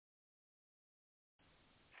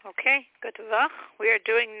Okay, good Vach. We are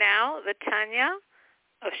doing now the Tanya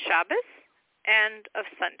of Shabbos and of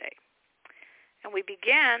Sunday. And we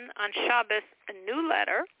began on Shabbos a new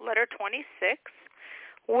letter, letter 26,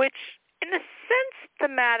 which in a sense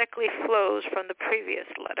thematically flows from the previous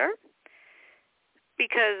letter,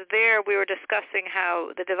 because there we were discussing how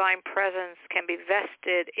the divine presence can be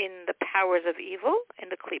vested in the powers of evil, in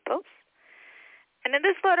the klipos. And in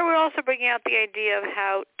this letter we're also bringing out the idea of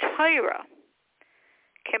how Torah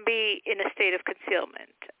can be in a state of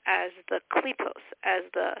concealment, as the klipos, as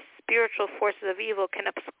the spiritual forces of evil can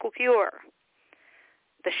obscure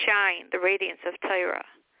the shine, the radiance of Torah.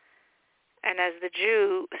 And as the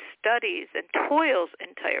Jew studies and toils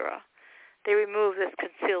in Torah, they remove this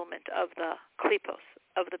concealment of the klipos,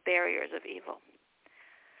 of the barriers of evil.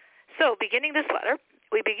 So, beginning this letter,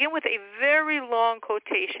 we begin with a very long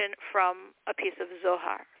quotation from a piece of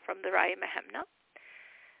Zohar, from the Raya Mehemna,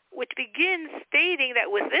 which begins stating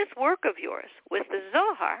that with this work of yours, with the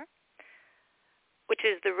Zohar, which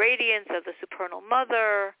is the radiance of the supernal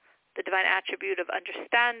mother, the divine attribute of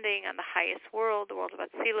understanding on the highest world, the world of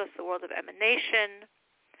Atzilus, the world of emanation,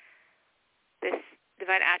 this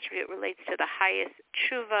divine attribute relates to the highest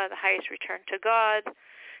tshuva, the highest return to God.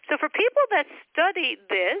 So for people that study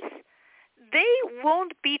this, they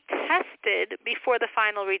won't be tested before the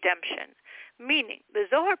final redemption. Meaning, the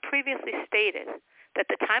Zohar previously stated that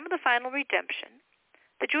at the time of the final redemption,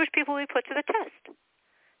 the Jewish people will be put to the test.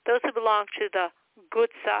 Those who belong to the good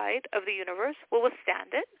side of the universe will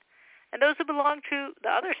withstand it, and those who belong to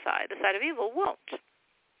the other side, the side of evil, won't.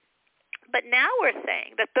 But now we're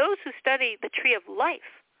saying that those who study the tree of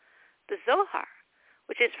life, the Zohar,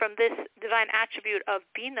 which is from this divine attribute of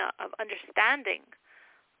Bina, of understanding,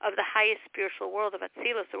 of the highest spiritual world of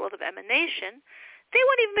Atzilus, the world of emanation, they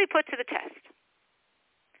won't even be put to the test.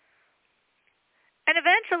 And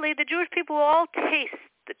eventually the Jewish people will all taste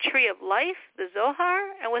the tree of life, the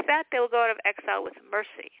Zohar, and with that they will go out of exile with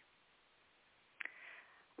mercy.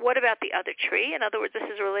 What about the other tree? In other words, this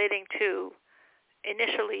is relating to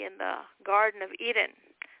initially in the Garden of Eden,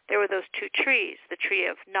 there were those two trees, the tree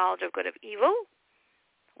of knowledge of good and evil,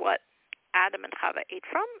 what Adam and Chava ate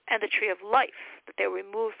from, and the tree of life that they were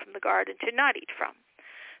removed from the garden to not eat from.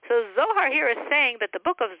 So Zohar here is saying that the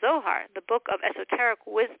book of Zohar, the book of esoteric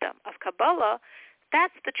wisdom, of Kabbalah,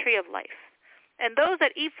 that's the tree of life. And those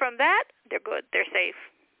that eat from that, they're good, they're safe,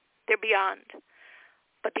 they're beyond.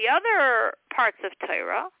 But the other parts of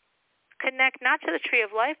Torah connect not to the tree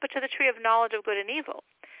of life, but to the tree of knowledge of good and evil.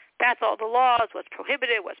 That's all the laws, what's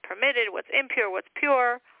prohibited, what's permitted, what's impure, what's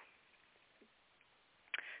pure.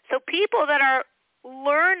 So people that are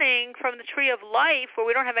learning from the tree of life, where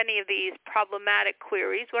we don't have any of these problematic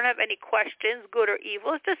queries, we don't have any questions, good or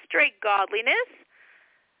evil, it's just straight godliness.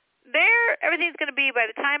 There, everything's going to be, by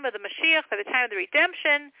the time of the Mashiach, by the time of the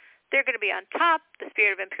redemption, they're going to be on top, the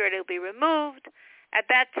spirit of impurity will be removed. At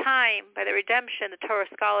that time, by the redemption, the Torah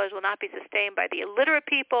scholars will not be sustained by the illiterate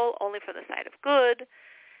people, only from the side of good.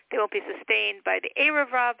 They won't be sustained by the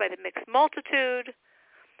Erev Rav, by the mixed multitude.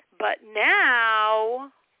 But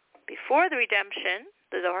now, before the redemption,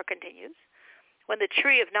 the Zohar continues, when the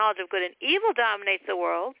tree of knowledge of good and evil dominates the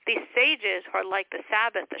world, these sages who are like the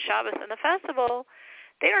Sabbath, the Shabbos, and the festival,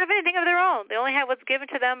 they don't have anything of their own. They only have what's given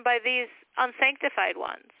to them by these unsanctified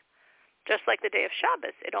ones. Just like the day of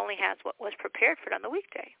Shabbos, it only has what was prepared for it on the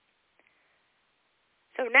weekday.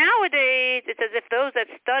 So nowadays, it's as if those that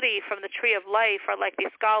study from the tree of life are like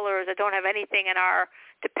these scholars that don't have anything and are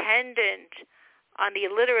dependent on the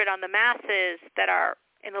illiterate, on the masses that are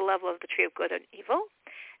in the level of the tree of good and evil.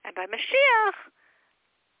 And by Mashiach,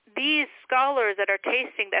 these scholars that are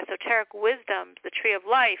tasting the esoteric wisdoms, the tree of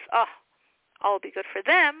life, all will be good for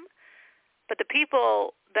them. But the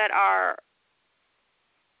people that are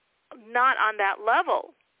not on that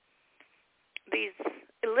level, these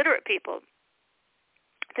illiterate people,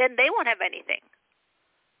 then they won't have anything.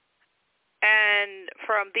 And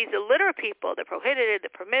from these illiterate people, the prohibited, the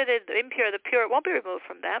permitted, the impure, the pure, it won't be removed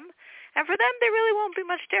from them. And for them, there really won't be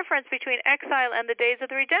much difference between exile and the days of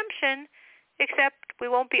the redemption, except we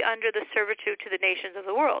won't be under the servitude to the nations of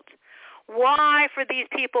the world. Why, for these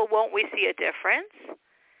people, won't we see a difference?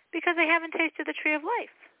 Because they haven't tasted the tree of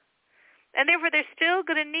life. And therefore, they're still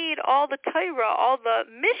going to need all the Torah, all the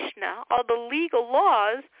Mishnah, all the legal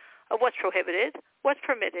laws of what's prohibited, what's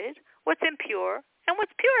permitted, what's impure, and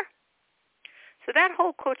what's pure. So that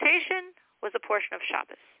whole quotation was a portion of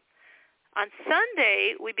Shabbos. On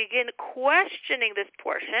Sunday, we begin questioning this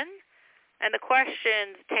portion, and the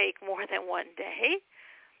questions take more than one day,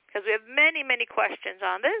 because we have many, many questions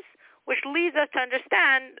on this, which leads us to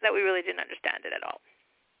understand that we really didn't understand it at all.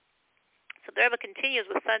 So the Rebbe continues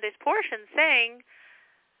with Sunday's portion saying,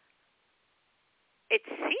 it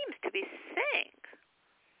seems to be saying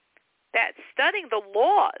that studying the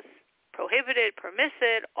laws, prohibited,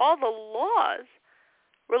 permitted, all the laws,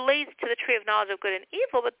 relates to the tree of knowledge of good and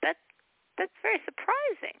evil, but that's very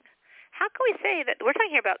surprising. How can we say that we're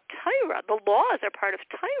talking here about Torah? The laws are part of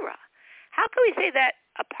Torah. How can we say that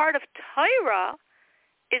a part of Torah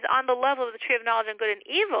is on the level of the tree of knowledge of good and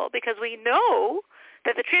evil? Because we know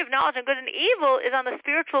that the tree of knowledge of good and evil is on the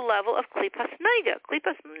spiritual level of Klipas Neiga.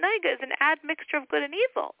 Klipas Neiga is an admixture of good and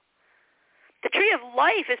evil. The tree of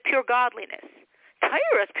life is pure godliness.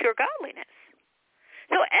 Torah is pure godliness.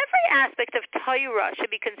 So every aspect of Torah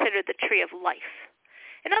should be considered the tree of life.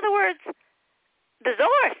 In other words, the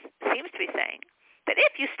Zohar seems to be saying that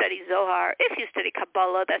if you study Zohar, if you study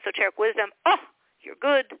Kabbalah, the esoteric wisdom, you're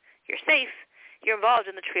good, you're safe, you're involved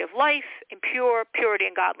in the tree of life, in purity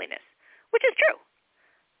and godliness, which is true.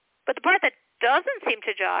 But the part that doesn't seem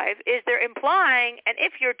to jive is they're implying, and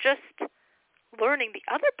if you're just learning the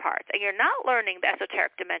other parts, and you're not learning the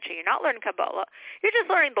esoteric dimension, you're not learning Kabbalah, you're just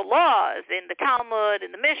learning the laws in the Talmud,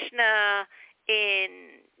 in the Mishnah,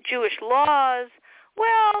 in Jewish laws,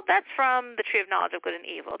 well, that's from the tree of knowledge of good and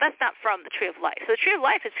evil. That's not from the tree of life. So the tree of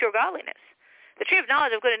life is pure godliness. The tree of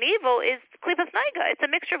knowledge of good and evil is Klipas Neiga. It's a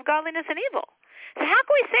mixture of godliness and evil. So how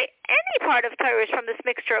can we say any part of Torah is from this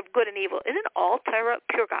mixture of good and evil? Isn't all Torah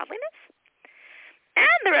pure godliness?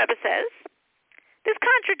 And the Rebbe says, this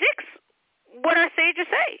contradicts what our sages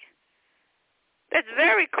say. That's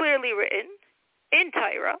very clearly written in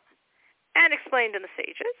Torah and explained in the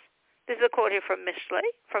sages. This is a quote here from Mishlei,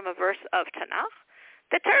 from a verse of Tanakh.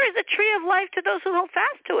 The Torah is a tree of life to those who hold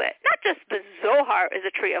fast to it. Not just the Zohar is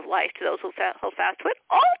a tree of life to those who hold fast to it.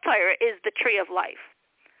 All Torah is the tree of life.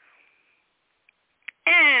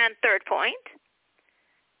 And third point,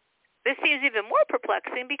 this seems even more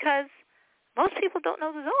perplexing because most people don't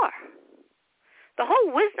know the Zohar. The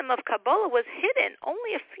whole wisdom of Kabbalah was hidden.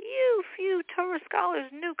 Only a few Torah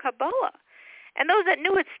scholars knew Kabbalah. And those that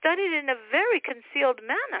knew it studied in a very concealed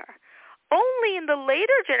manner. Only in the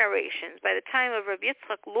later generations, by the time of Rabbi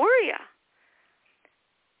Yitzchak Luria,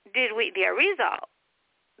 did the Arizal,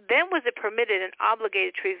 then was it permitted and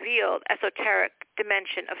obligated to reveal the esoteric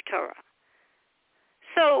dimension of Torah.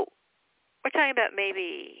 So we're talking about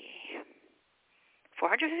maybe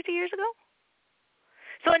 450 years ago?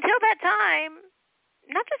 So until that time,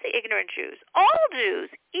 not just the ignorant Jews, all Jews,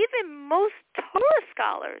 even most Torah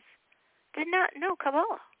scholars, did not know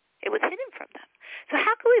Kabbalah. It was hidden from them. So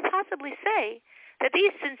how could we possibly say that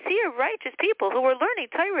these sincere, righteous people who were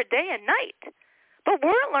learning Torah day and night, but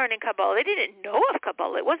weren't learning Kabbalah, they didn't know of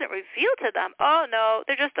Kabbalah, it wasn't revealed to them, oh no,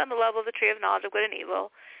 they're just on the level of the tree of knowledge of good and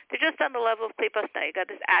evil, they're just on the level of Klipas Neiga,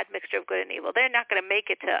 this admixture of good and evil, they're not going to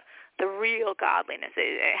make it to the real godliness.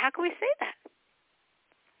 How can we say that?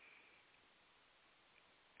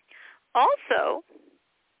 Also,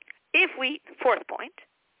 fourth point,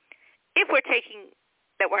 if we're taking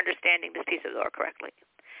that we're understanding this piece of Zohar correctly,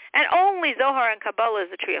 and only Zohar and Kabbalah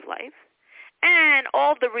is the tree of life, and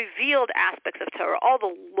all the revealed aspects of Torah, all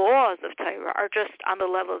the laws of Torah are just on the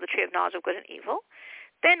level of the tree of knowledge of good and evil,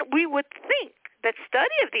 then we would think that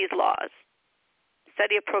study of these laws,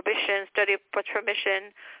 study of prohibition, study of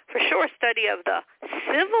permission, for sure study of the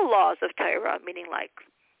civil laws of Torah, meaning like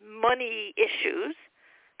money issues.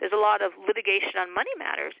 There's a lot of litigation on money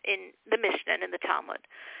matters in the Mishnah and in the Talmud.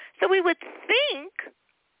 So we would think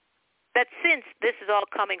that since this is all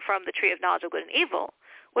coming from the tree of knowledge of good and evil,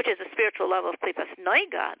 which is a spiritual level of Klipas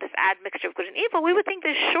Neiga, this admixture of good and evil, we would think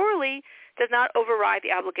this surely does not override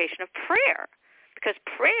the obligation of prayer, because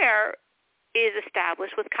prayer is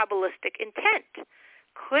established with Kabbalistic intent.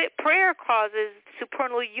 Prayer causes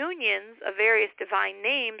supernal unions of various divine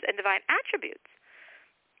names and divine attributes.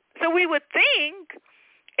 So we would think,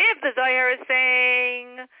 if the Zohar is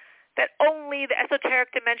saying that only the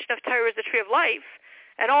esoteric dimension of Torah is the tree of life,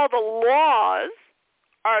 and all the laws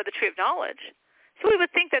are the tree of knowledge, so we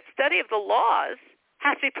would think that study of the laws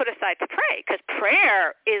has to be put aside to pray, because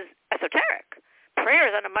prayer is esoteric. Prayer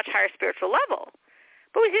is on a much higher spiritual level.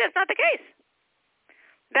 But we see that's not the case.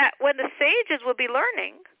 That when the sages would be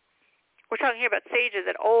learning, we're talking here about sages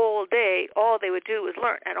that all day, all they would do was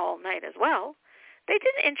learn, and all night as well, they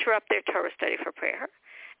didn't interrupt their Torah study for prayer.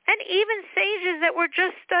 And even sages that were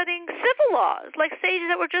just studying civil laws, like sages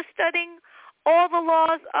that were just studying all the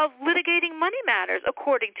laws of litigating money matters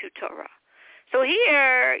according to Torah. So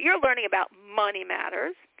here, you're learning about money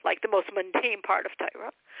matters, like the most mundane part of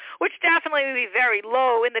Torah, which definitely would be very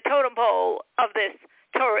low in the totem pole of this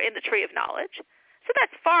Torah in the tree of knowledge. So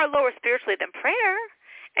that's far lower spiritually than prayer.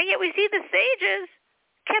 And yet we see the sages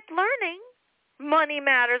kept learning money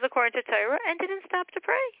matters according to Torah and didn't stop to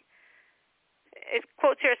pray. it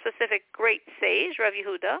quotes here a specific great sage, Rav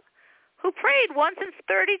Yehuda, who prayed once in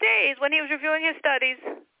 30 days when he was reviewing his studies.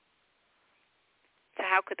 So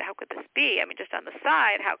how could this be? I mean, just on the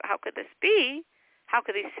side, how could this be? How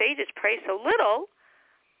could these sages pray so little?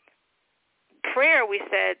 Prayer, we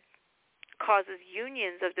said, causes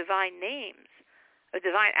unions of divine names, of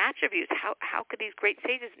divine attributes. How could these great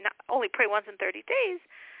sages not only pray once in 30 days,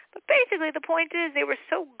 but basically the point is they were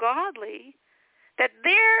so godly that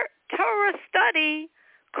their Torah study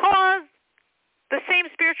caused the same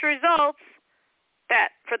spiritual results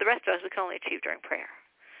that for the rest of us we can only achieve during prayer.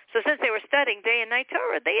 So since they were studying day and night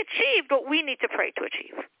Torah, they achieved what we need to pray to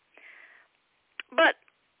achieve. But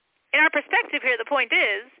in our perspective here, the point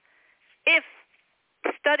is, if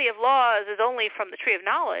the study of laws is only from the tree of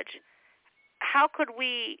knowledge, how could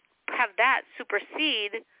we have that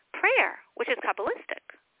supersede prayer, which is Kabbalistic?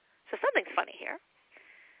 So something's funny here.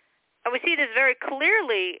 And we see this very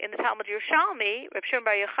clearly in the Talmud Yerushalmi. Reb Shimon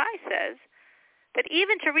Bar Yochai says that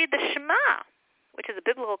even to read the Shema, which is a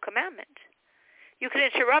biblical commandment, you can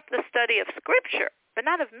interrupt the study of Scripture, but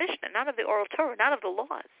not of Mishnah, not of the oral Torah, not of the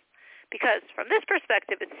laws. Because from this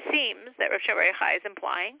perspective, it seems that Reb Shimon Bar Yochai is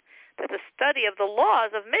implying that the study of the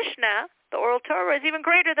laws of Mishnah, the oral Torah, is even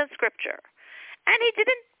greater than Scripture. And he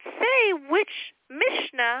didn't say which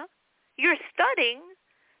Mishnah you're studying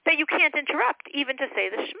that you can't interrupt, even to say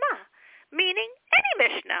the Shema. Meaning, any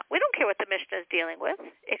Mishnah. We don't care what the Mishnah is dealing with.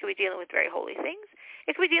 It could be dealing with very holy things.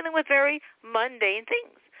 It could be dealing with very mundane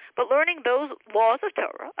things. But learning those laws of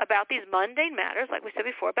Torah about these mundane matters, like we said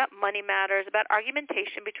before, about money matters, about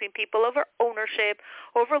argumentation between people over ownership,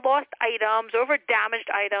 over lost items, over damaged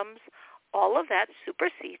items, all of that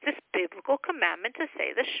supersedes this biblical commandment to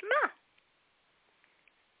say the Shema.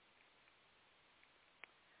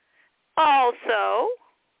 Also,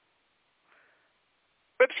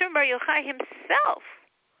 Reb Shimon Bar Yochai himself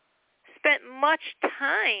spent much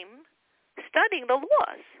time studying the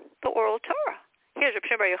laws, the oral Torah. Here's Reb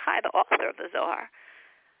Shimon Bar Yochai, the author of the Zohar.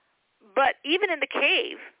 But even in the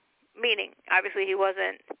cave, meaning obviously he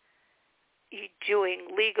wasn't doing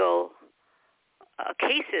legal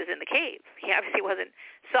cases in the cave. He obviously wasn't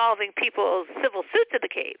solving people's civil suits in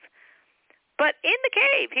the cave. But in the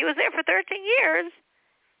cave, he was there for 13 years.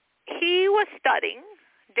 He was studying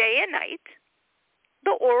day and night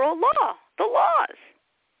the oral law, the laws.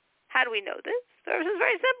 How do we know this? This is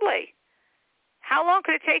very simply. How long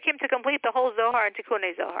could it take him to complete the whole Zohar and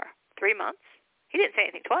Tikkunei Zohar? 3 months. He didn't say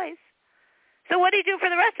anything twice. So what did he do for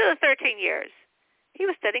the rest of the 13 years? He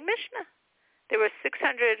was studying Mishnah. There were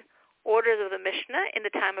 600 orders of the Mishnah in the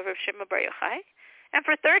time of Rav Shimon Bar Yochai. And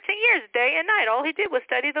for 13 years, day and night, all he did was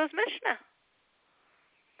study those Mishnah.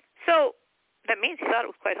 So that means he thought it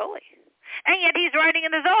was quite holy. And yet he's writing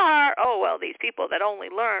in the Zohar, oh, well, these people that only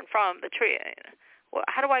learn from the tree. Well,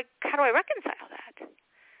 how do I reconcile that?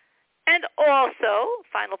 And also,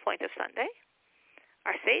 final point of Sunday,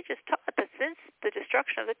 our sages taught that since the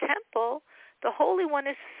destruction of the temple, the Holy One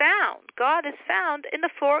is found, God is found in the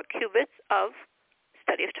 4 cubits of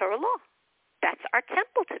study of Torah law. That's our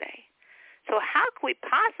temple today. So how can we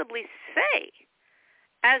possibly say,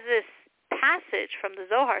 as this passage from the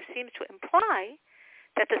Zohar seems to imply,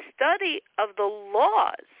 that the study of the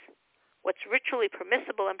laws, what's ritually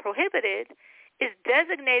permissible and prohibited, is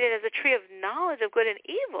designated as a tree of knowledge of good and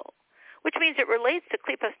evil, which means it relates to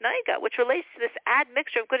klipas naiga, which relates to this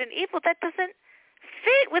admixture of good and evil that doesn't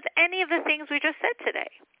fit with any of the things we just said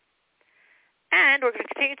today. And we're going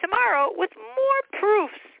to continue tomorrow with more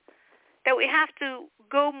proofs that we have to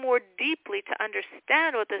go more deeply to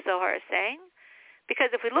understand what the Zohar is saying,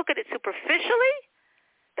 because if we look at it superficially,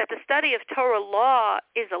 that the study of Torah law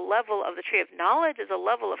is a level of the tree of knowledge, is a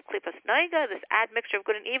level of klipas naiga, this admixture of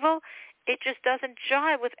good and evil, it just doesn't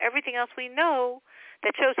jive with everything else we know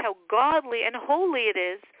that shows how godly and holy it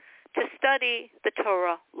is to study the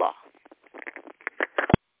Torah law.